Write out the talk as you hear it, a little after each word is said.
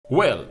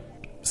Well,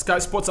 Sky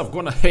Sports have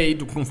gone ahead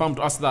to confirm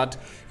to us that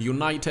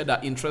United are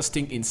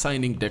interested in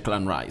signing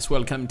Declan Rice.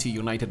 Welcome to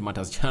United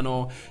Matters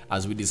channel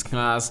as we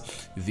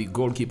discuss the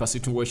goalkeeper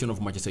situation of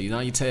Manchester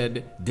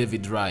United,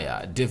 David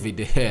Raya, David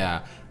De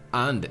Gea,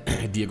 and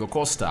Diogo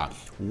Costa,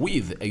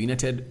 with a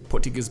United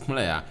Portuguese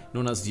player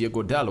known as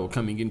Diogo Dalot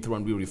coming in through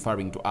and be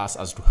referring to us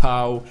as to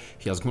how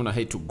he has gone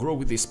ahead to grow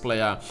with this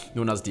player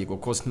known as Diogo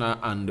Costa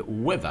and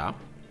whether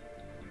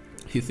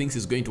he thinks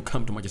he's going to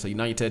come to Manchester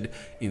United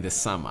in the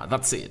summer.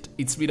 That's it.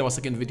 It's been our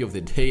second video of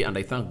the day, and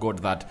I thank God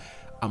that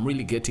I'm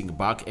really getting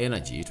back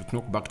energy to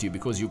talk back to you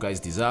because you guys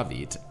deserve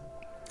it.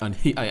 And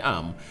here I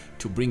am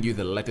to bring you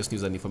the latest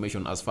news and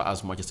information as far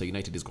as Manchester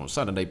United is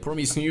concerned. And I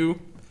promise you,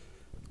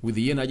 with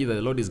the energy that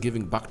the Lord is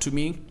giving back to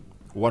me,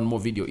 one more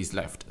video is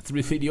left.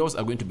 3 videos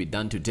are going to be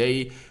done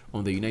today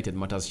on the United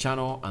Matters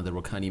channel and the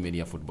Rokani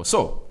Media Football.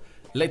 So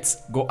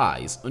let's go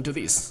eyes onto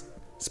this.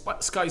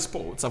 Sky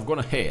Sports have gone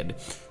ahead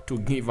to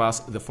give us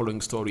the following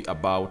story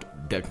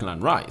about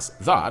Declan Rice.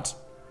 That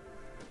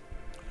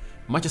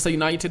Manchester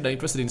United are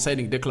interested in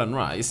signing Declan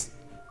Rice.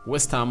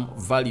 West Ham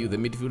value the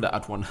midfielder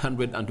at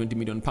 £120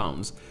 million,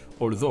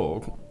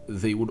 although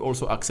they would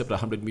also accept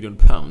 £100 million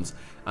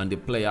and a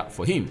player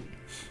for him.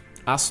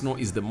 Arsenal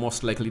is the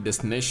most likely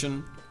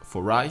destination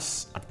for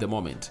Rice at the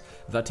moment.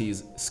 That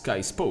is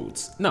Sky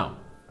Sports. Now,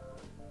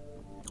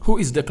 who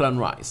is Declan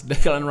Rice?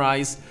 Declan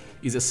Rice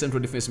is a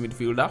central defense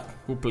midfielder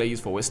who plays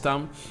for West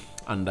Ham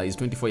and is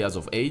 24 years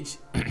of age.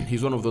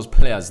 He's one of those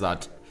players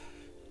that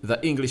the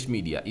English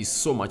media is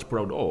so much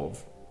proud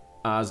of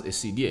as a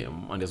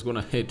CDM, and has gone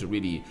ahead to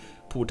really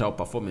put out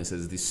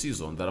performances this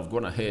season that have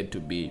gone ahead to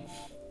be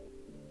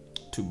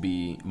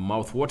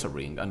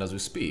mouth-watering. And as we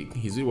speak,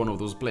 he's really one of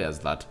those players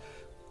that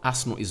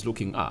Arsenal is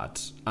looking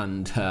at.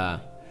 And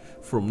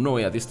from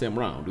nowhere this time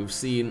round, we've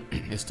seen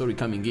a story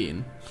coming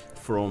in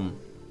from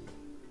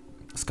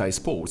Sky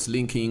Sports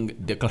linking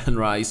Declan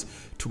Rice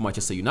to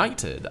Manchester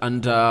United,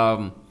 and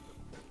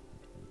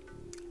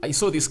I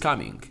saw this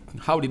coming.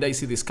 How did I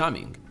see this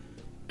coming?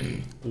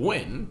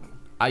 When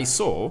I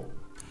saw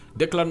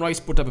Declan Rice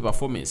put up a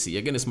performance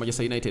against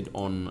Manchester United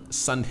on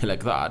Sunday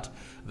like that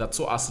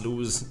saw us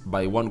lose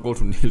by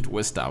 1-0 to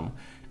West Ham,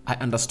 I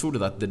understood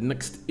that the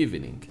next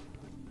evening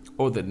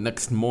or the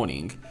next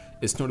morning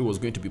a story was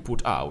going to be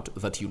put out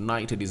that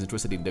United is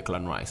interested in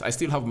Declan Rice. I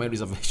still have my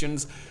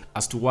reservations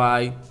as to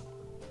why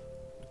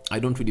I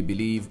don't really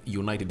believe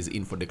United is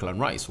in for Declan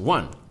Rice.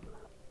 One,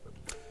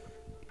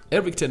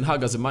 Erik ten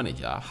Hag as a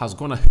manager has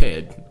gone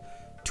ahead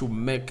to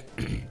make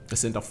a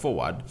centre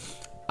forward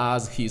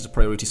as his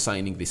priority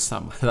signing this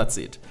summer. That's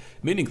it.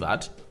 Meaning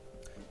that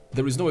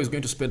there is no way he's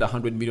going to spend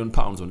 £100 million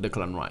on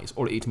Declan Rice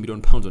or £80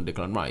 million on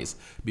Declan Rice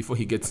before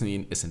he gets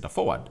in a centre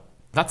forward.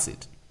 That's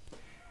it.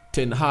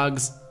 Ten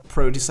Hag's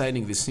priority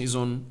signing this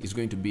season is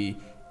going to be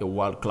a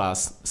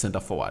world-class centre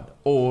forward.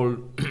 All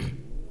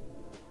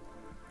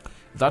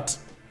that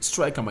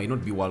striker might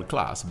not be world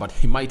class, but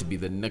he might be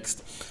the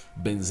next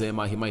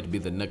Benzema, he might be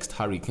the next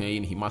Harry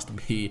Kane, he must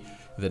be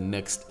the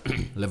next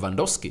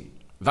Lewandowski.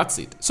 That's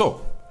it.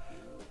 So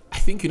I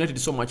think United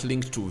is so much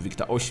linked to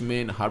Victor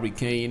Osimhen, Harry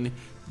Kane,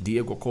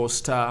 Diogo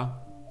Costa,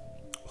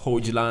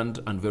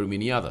 Højlund, and very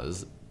many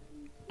others,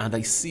 and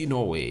I see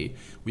no way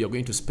we are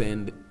going to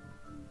spend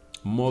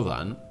more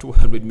than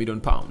 £200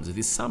 million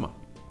this summer.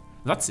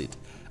 That's it.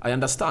 I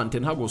understand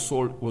Ten Hag was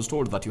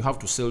told that you have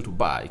to sell to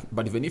buy,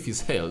 but even if he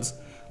sells,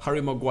 Harry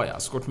Maguire,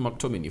 Scott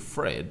McTominay,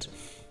 Fred,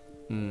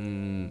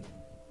 Brandon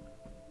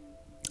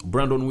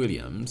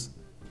Williams,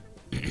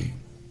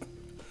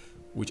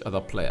 which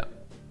other player?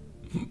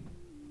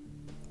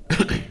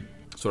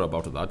 Sorry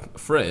about that.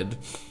 Fred,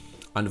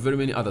 and very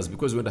many others,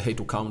 because we went ahead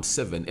to count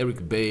 7.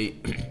 Eric Bay,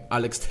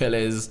 Alex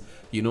Telles,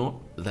 you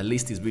know, the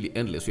list is really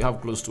endless. We have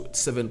close to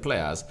 7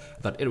 players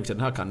that Erik ten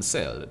Hag can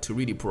sell to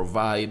really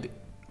provide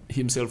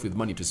himself with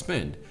money to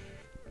spend.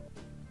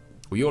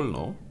 We all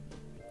know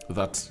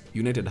that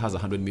United has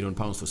 £100 million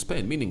to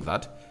spend, meaning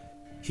that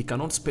he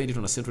cannot spend it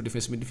on a central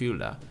defense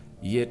midfielder,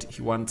 yet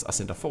he wants a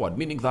centre forward,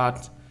 meaning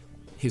that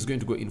he's going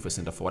to go in for a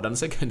centre forward. And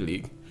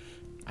secondly,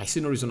 I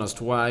see no reason as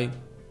to why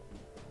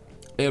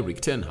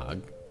Erik ten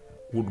Hag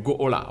would go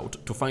all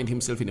out to find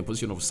himself in a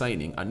position of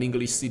signing an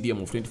English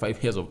CDM of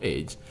 25 years of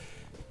age,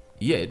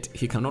 yet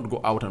he cannot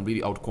go out and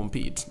really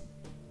outcompete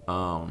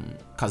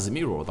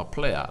Casemiro, the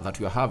player that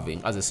we are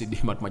having as a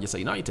CDM at Manchester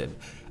United.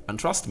 And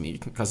trust me,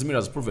 Casemiro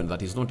has proven that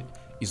he's not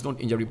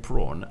injury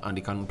prone and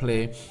he can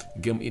play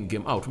game in,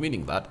 game out,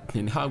 meaning that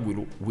Ten Hag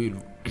will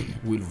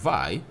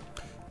vie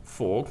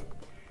for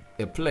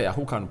a player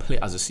who can play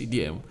as a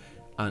CDM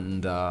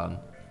and a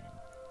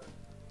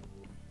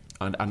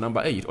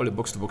number 8 or a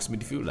box-to-box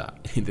midfielder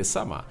in the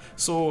summer.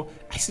 So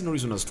I see no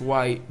reason as to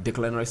why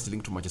Declan Rice is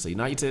linked to Manchester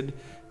United.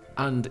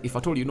 And if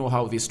at all you know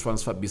how this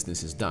transfer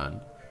business is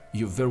done,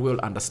 you very well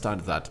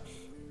understand that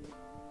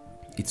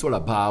it's all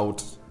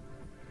about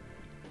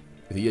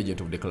the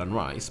agent of Declan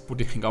Rice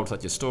putting out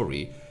such a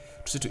story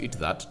to see to it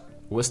that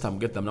West Ham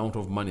get the amount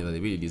of money that they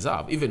really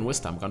deserve. Even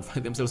West Ham can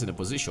find themselves in a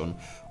position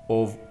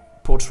of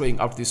portraying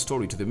out this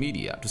story to the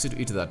media to see to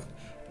it that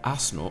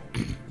Arsenal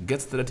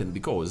gets threatened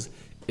because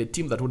a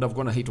team that would have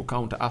gone ahead to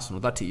counter Arsenal,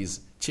 that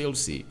is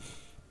Chelsea,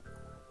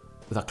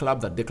 the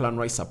club that Declan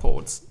Rice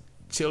supports,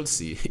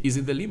 Chelsea is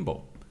in the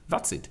limbo.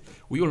 That's it.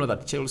 We all know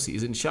that Chelsea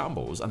is in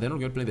shambles and they're not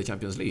going to play in the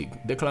Champions League.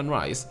 Declan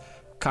Rice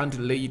can't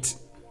let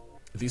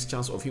this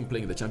chance of him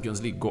playing in the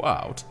Champions League go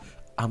out.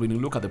 And when you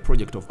look at the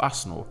project of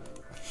Arsenal,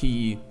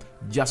 he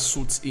just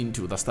suits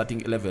into the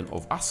starting 11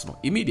 of Arsenal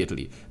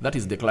immediately. That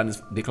is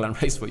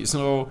Declan Rice for you.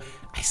 So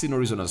I see no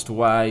reason as to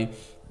why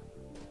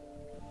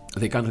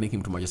they can't link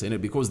him to Manchester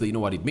United, because they know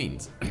what it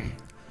means.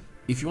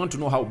 If you want to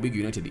know how big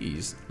United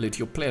is, let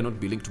your player not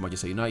be linked to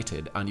Manchester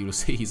United, and you'll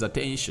see his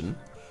attention,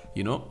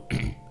 you know,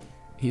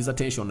 his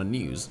attention on the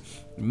news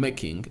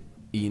making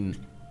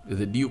in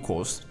the due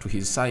course to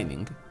his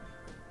signing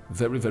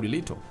very, very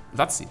little.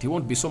 That's it. He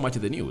won't be so much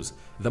in the news.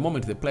 The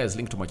moment the player is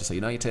linked to Manchester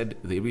United,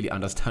 they really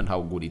understand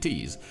how good it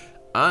is.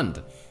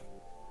 And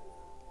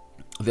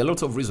there are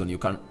lots of reasons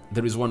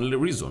there is one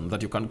reason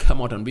that you can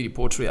come out and really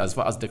portray as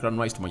far as Declan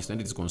Rice to Manchester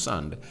United is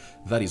concerned.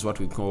 That is what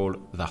we call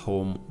the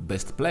home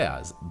best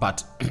players.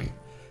 But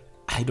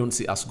I don't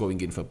see us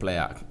going in for a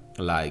player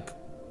like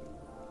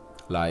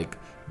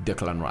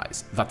Declan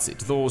Rice. That's it.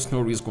 Those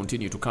stories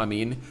continue to come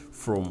in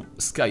from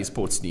Sky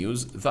Sports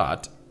News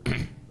that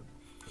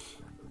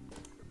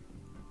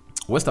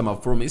West Ham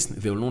have promised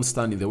they will not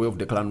stand in the way of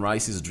Declan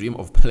Rice's dream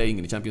of playing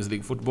in Champions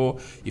League football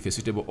if a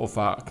suitable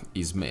offer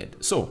is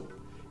made. So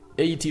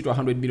 80 to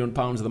 100 million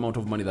pounds, the amount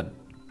of money that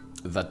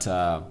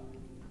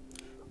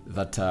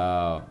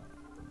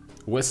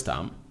West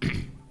Ham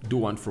do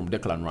want from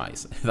Declan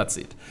Rice. That's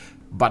it.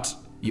 But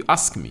you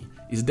ask me,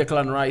 is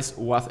Declan Rice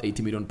worth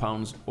 80 million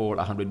pounds or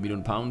 100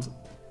 million pounds?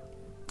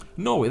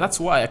 No way. That's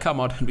why I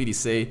come out and really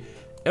say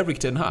Erik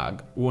ten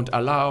Hag won't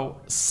allow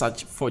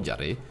such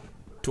forgery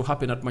to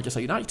happen at Manchester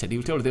United.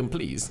 He'll tell them,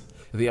 please,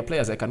 there are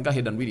players I can go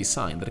ahead and really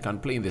sign that can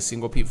play in the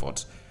single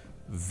pivot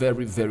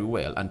very, very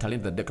well and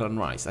talent the Declan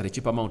Rice at a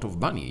cheap amount of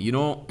money. You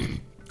know,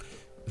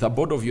 the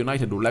board of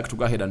United would like to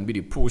go ahead and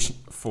really push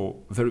for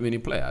very many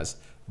players,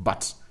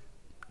 but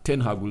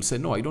Ten Hag will say,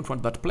 no, I don't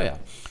want that player.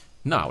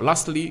 Now,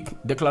 lastly,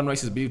 Declan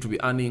Rice is believed to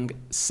be earning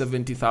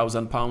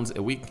 £70,000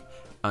 a week,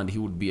 and he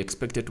would be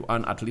expected to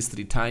earn at least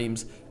 3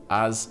 times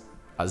as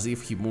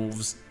if he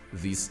moves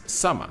this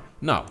summer.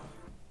 Now,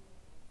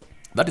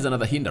 that is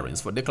another hindrance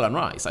for Declan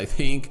Rice. I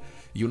think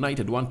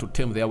United want to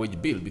tame their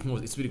wage bill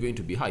because it's really going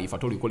to be high. If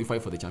at all you qualify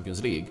for the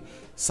Champions League,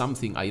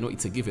 something I know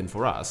it's a given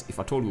for us. If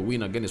at all we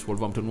win against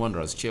Wolverhampton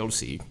Wanderers,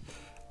 Chelsea,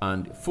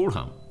 and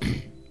Fulham,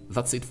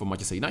 that's it for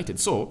Manchester United.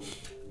 So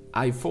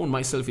I found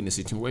myself in a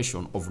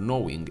situation of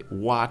knowing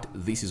what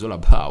this is all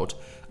about,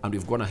 and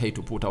we've gone ahead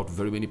to put out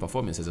very many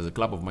performances as a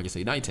club of Manchester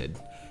United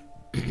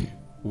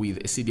with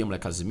a CDM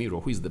like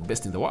Casemiro, who is the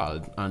best in the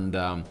world,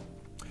 and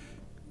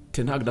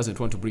Ten Hag doesn't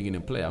want to bring in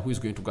a player who is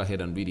going to go ahead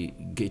and really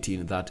get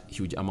in that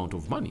huge amount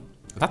of money.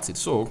 That's it.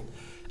 So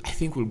I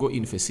think we'll go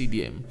in for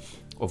CDM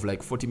of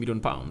like 40 million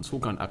pounds, who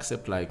can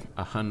accept like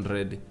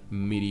 100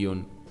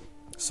 million,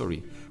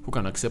 sorry, who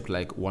can accept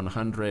like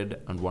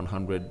 100 and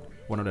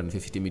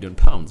 150 million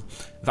pounds.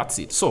 That's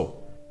it.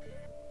 So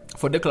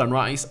for Declan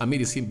Rice,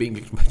 amid him being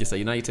linked to Manchester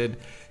United,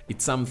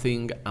 it's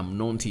something I'm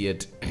not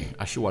yet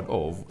assured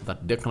of,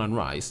 that Declan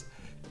Rice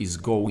is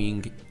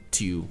going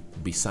to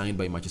be signed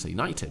by Manchester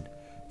United.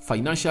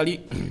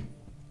 Financially,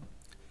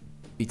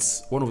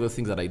 it's one of the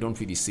things that I don't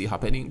really see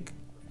happening,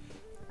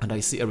 and I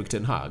see Erik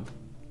ten Hag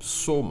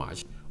so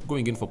much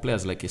going in for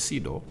players like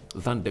Esido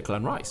than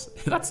Declan Rice.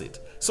 That's it.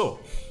 So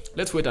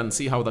let's wait and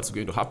see how that's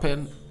going to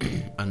happen,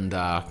 and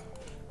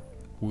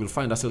we will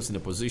find ourselves in a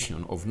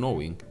position of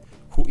knowing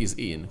who is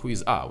in, who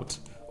is out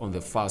on the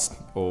 1st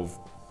of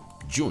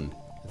June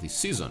this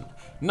season.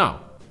 Now,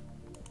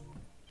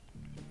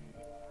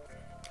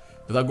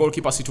 the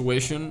goalkeeper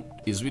situation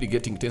is really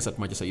getting tense at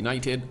Manchester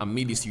United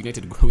amidst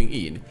United going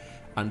in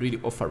and really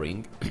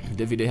offering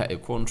David De Gea a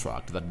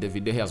contract that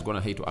David De Gea has gone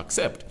ahead to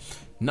accept.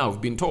 Now,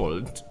 we've been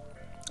told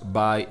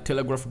by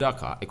Telegraph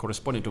Dhaka, a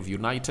correspondent of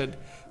United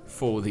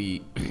for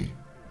the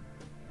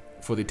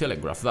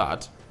Telegraph,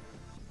 that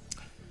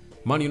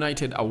Man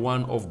United are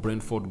one of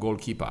Brentford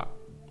goalkeeper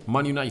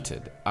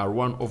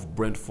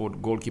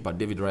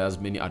David Raya's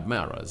many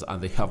admirers,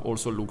 and they have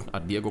also looked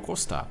at Diogo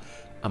Costa,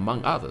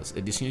 among others.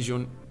 A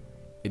decision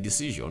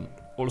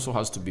also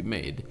has to be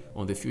made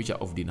on the future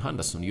of Dean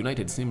Henderson.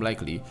 United seem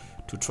likely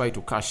to try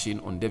to cash in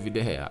on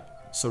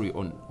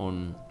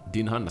on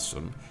Dean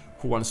Henderson,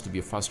 who wants to be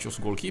a first-choice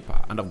goalkeeper.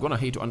 And I've gone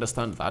ahead to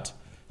understand that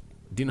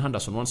Dean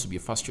Henderson wants to be a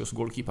first-choice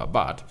goalkeeper,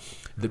 but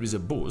there is a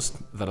boost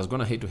that has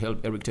gone ahead to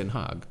help Erik ten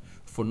Hag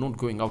for not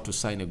going out to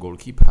sign a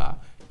goalkeeper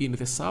in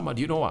the summer.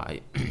 Do you know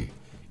why?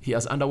 He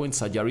has underwent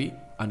surgery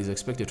and is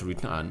expected to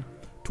return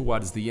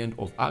towards the end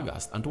of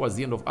August. And towards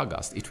the end of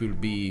August, it will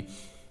be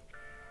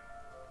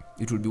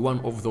one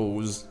of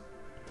those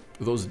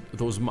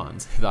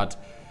months that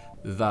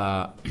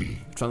the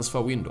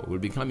transfer window will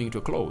be coming to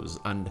a close,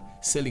 and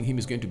selling him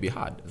is going to be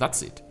hard.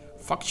 That's it.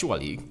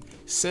 Factually,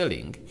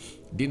 selling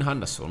Dean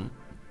Henderson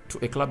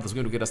to a club that's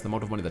going to get us the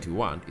amount of money that we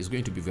want is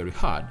going to be very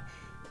hard.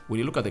 when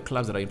you look at the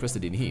clubs that are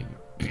interested in him,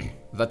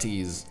 that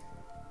is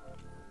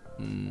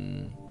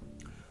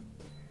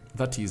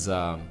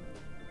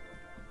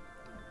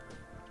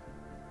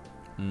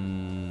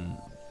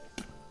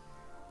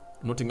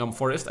Nottingham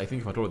Forest. I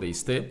think if at all they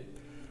stay,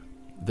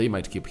 they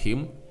might keep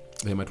him.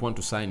 They might want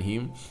to sign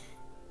him.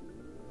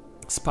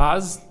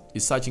 Spurs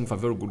is searching for a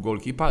very good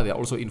goalkeeper. They are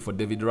also in for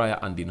David Raya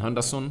and Dean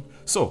Henderson.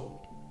 So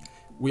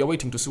we are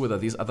waiting to see whether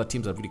these other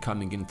teams are really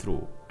coming in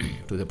through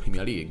to the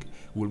Premier League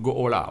will go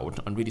all out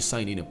and really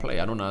sign in a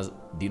player known as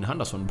Dean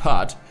Henderson.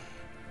 But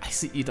I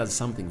see it as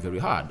something very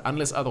hard.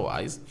 Unless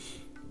otherwise,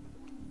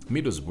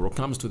 Middlesbrough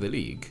comes to the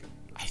league,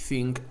 I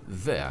think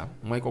there,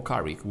 Michael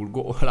Carrick will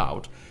go all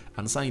out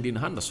and sign Dean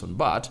Henderson.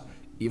 But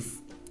if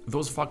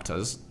those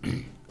factors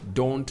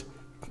don't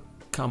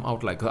come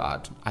out like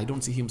that, I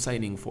don't see him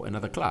signing for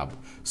another club.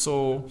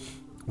 So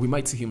we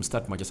might see him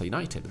start Manchester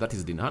United. That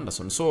is Dean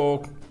Henderson.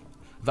 So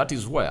that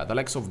is where the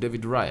likes of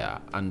David Raya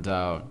and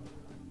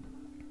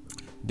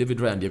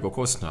Diogo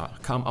Costa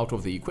come out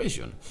of the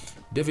equation.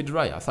 David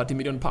Raya, £30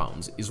 million,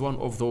 is one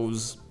of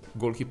those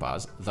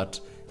goalkeepers that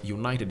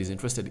United is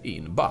interested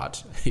in.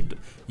 But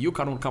you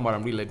cannot come out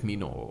and really let me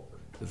know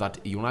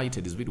that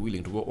United is really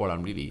willing to go all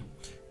and really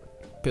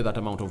pay that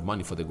amount of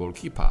money for the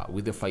goalkeeper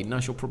with the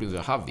financial problems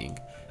they're having.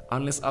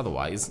 Unless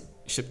otherwise,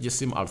 Sheikh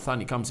Jassim Al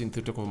Thani comes in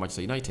to take over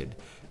Manchester United.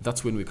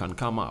 That's when we can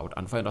come out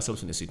and find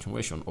ourselves in a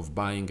situation of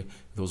buying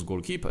those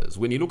goalkeepers.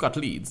 When you look at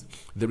Leeds,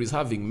 there is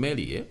having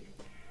Melie,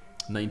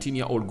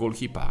 19-year-old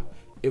goalkeeper.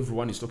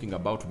 Everyone is talking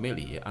about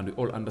Melie, and we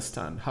all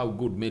understand how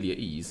good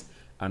Melie is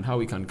and how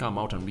he can come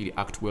out and really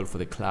act well for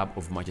the club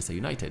of Manchester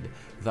United.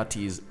 That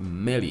is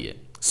Melie.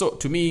 So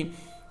to me,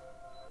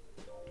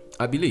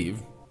 I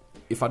believe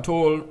if at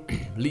all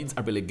Leeds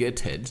are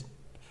relegated,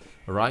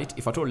 right?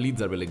 If at all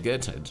Leeds are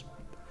relegated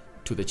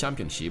to the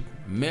Championship,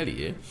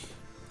 Melie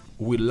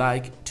would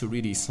like to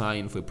really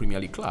sign for a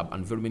Premier League club,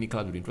 and very many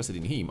clubs will be interested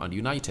in him. And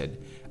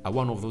United are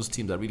one of those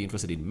teams that are really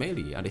interested in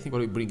Melie. And I think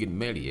when we bring in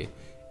Melie,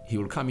 he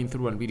will come in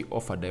through and really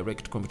offer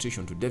direct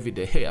competition to David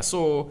De Gea.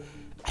 So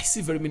I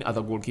see very many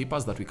other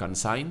goalkeepers that we can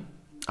sign,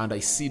 and I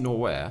see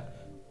nowhere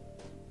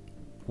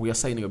we are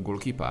signing a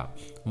goalkeeper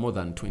more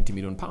than £20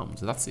 million.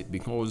 That's it,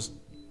 because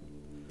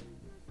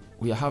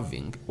we are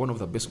having one of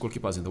the best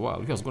goalkeepers in the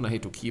world who has gone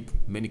ahead to keep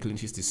many clean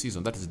sheets this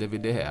season. That is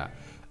David De Gea,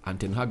 and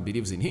Ten Hag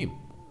believes in him.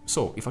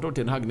 So if I thought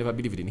Ten Hag never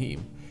believed in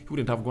him, he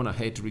wouldn't have gone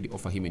ahead to really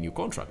offer him a new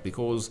contract,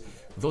 because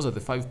those are the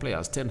 5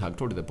 players Ten Hag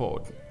told the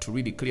board to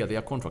really clear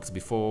their contracts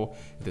before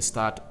the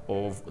start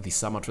of the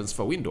summer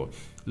transfer window.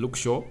 Luke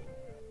Shaw,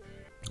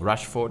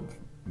 Rashford,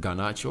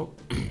 Garnacho,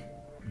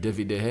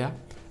 David De Gea,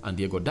 and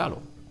Diego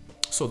Dallo.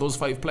 So those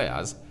 5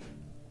 players,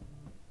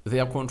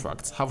 their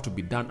contracts have to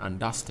be done and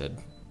dusted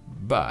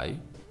by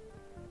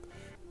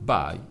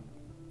the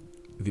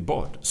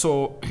board.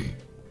 So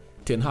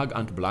Ten Hag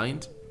aren't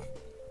blind.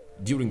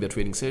 During the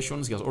training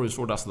sessions, he has always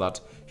told us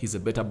that he's a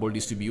better ball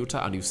distributor,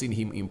 and you've seen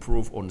him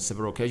improve on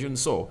several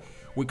occasions. So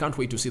we can't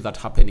wait to see that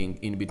happening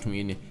in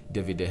between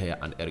David De Gea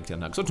and Erik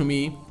Ten Hag. So to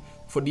me,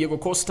 for Diogo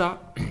Costa,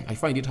 I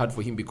find it hard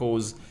for him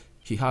because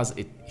he has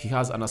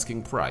an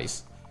asking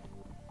price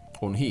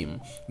on him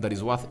that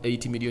is worth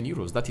 80 million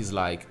euros. That is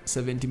like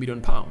 70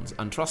 million pounds.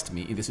 And trust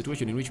me, in the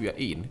situation in which we are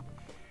in,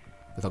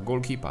 the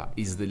goalkeeper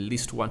is the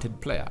least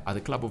wanted player at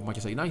the club of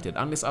Manchester United.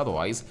 Unless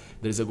otherwise,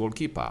 there is a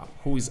goalkeeper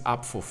who is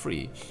up for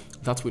free.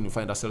 That's when we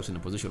find ourselves in a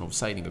position of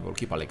signing a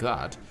goalkeeper like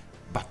that.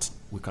 But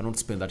we cannot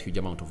spend that huge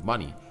amount of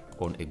money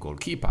on a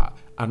goalkeeper.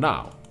 And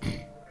now,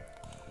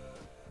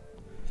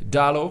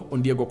 Dallo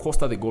on Diogo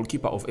Costa, the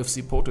goalkeeper of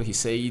FC Porto, he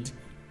said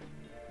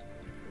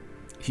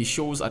he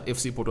shows at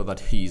FC Porto that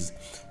he's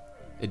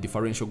a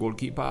differential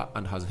goalkeeper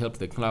and has helped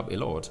the club a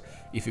lot.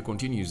 If he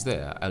continues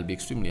there, I'll be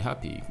extremely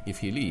happy. If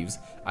he leaves,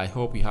 I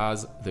hope he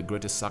has the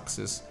greatest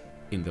success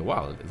in the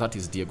world. That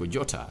is Diego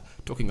Jota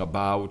talking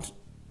about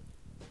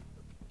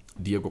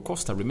Diogo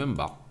Costa.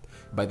 Remember,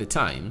 by the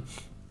time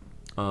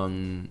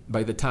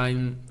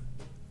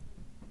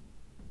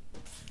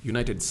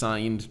United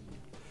signed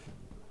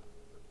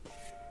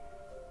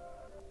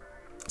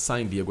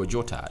Diogo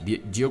Jota,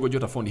 Diogo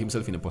Jota found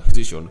himself in a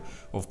position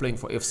of playing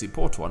for FC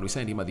Porto, and we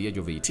signed him at the age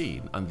of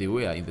 18, and they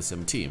were in the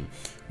same team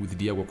with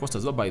Diogo Costa.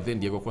 So by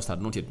then, Diogo Costa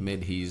had not yet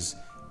made his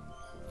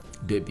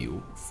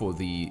debut for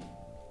the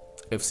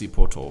FC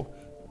Porto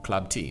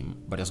club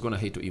team, but has gone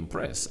ahead to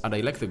impress. And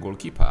I like the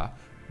goalkeeper,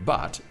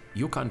 but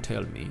you can't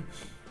tell me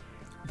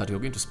that you're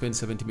going to spend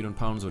 70 million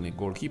pounds on a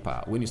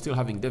goalkeeper when you're still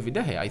having David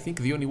De Gea. I think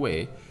the only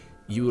way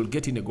you will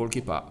get in a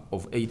goalkeeper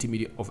of 8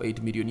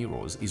 million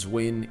euros is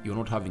when you're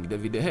not having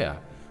David De Gea.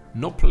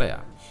 No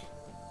player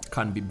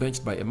can be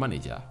benched by a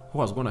manager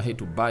who has gone ahead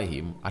to buy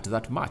him at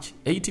that much.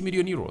 80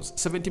 million euros,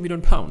 70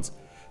 million pounds.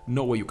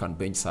 No way you can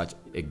bench such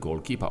a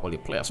goalkeeper or a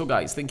player. So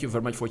guys, thank you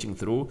very much for watching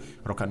through.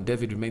 Rock and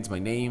David remains my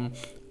name.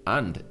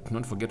 And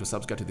don't forget to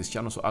subscribe to this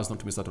channel so as not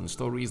to miss out on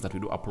stories that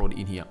we do upload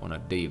in here on a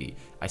daily.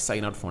 I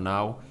sign out for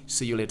now.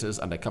 See you later,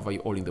 and I cover you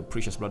all in the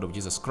precious blood of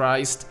Jesus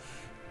Christ.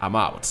 I'm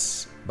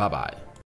out. Bye-bye.